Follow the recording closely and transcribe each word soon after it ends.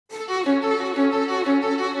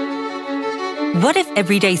What if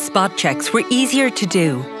everyday spot checks were easier to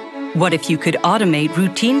do? What if you could automate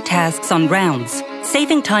routine tasks on rounds,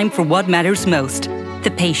 saving time for what matters most,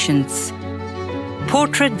 the patients?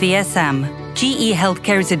 Portrait VSM, GE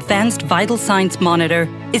Healthcare's advanced vital signs monitor,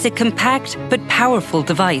 is a compact but powerful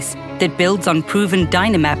device that builds on proven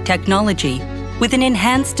DINAMAP technology with an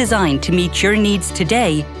enhanced design to meet your needs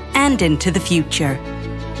today and into the future.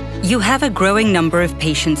 You have a growing number of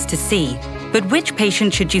patients to see, but which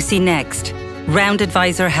patient should you see next? Round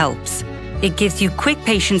Advisor helps. It gives you quick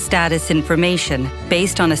patient status information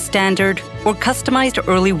based on a standard or customized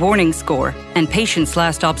early warning score and patient's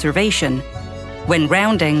last observation. When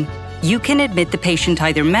rounding, you can admit the patient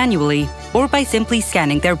either manually or by simply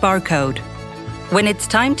scanning their barcode. When it's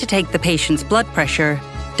time to take the patient's blood pressure,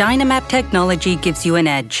 DINAMAP technology gives you an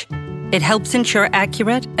edge. It helps ensure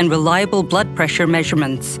accurate and reliable blood pressure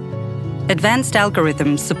measurements. Advanced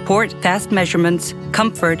algorithms support fast measurements,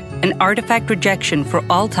 comfort, and artifact rejection for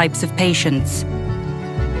all types of patients.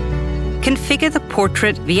 Configure the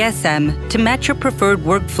Portrait VSM to match your preferred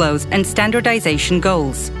workflows and standardization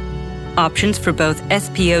goals. Options for both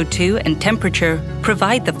SpO2 and temperature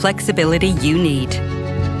provide the flexibility you need.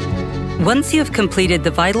 Once you have completed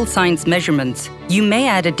the vital signs measurements, you may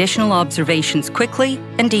add additional observations quickly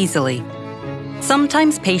and easily.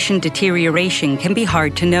 Sometimes patient deterioration can be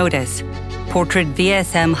hard to notice. Portrait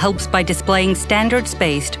VSM helps by displaying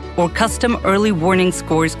standard-spaced or custom early warning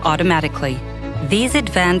scores automatically. These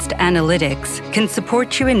advanced analytics can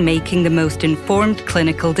support you in making the most informed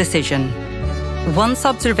clinical decision. Once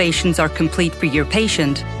observations are complete for your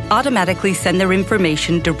patient, automatically send their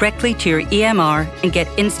information directly to your EMR and get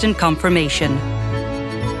instant confirmation.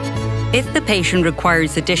 If the patient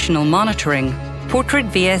requires additional monitoring, Portrait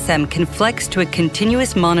VSM can flex to a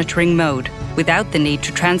continuous monitoring mode without the need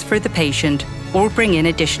to transfer the patient or bring in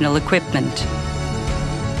additional equipment.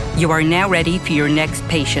 You are now ready for your next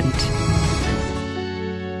patient.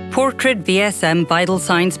 Portrait VSM Vital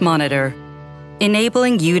Signs Monitor,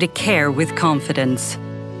 enabling you to care with confidence,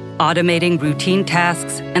 automating routine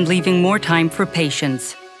tasks and leaving more time for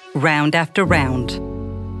patients, round after round.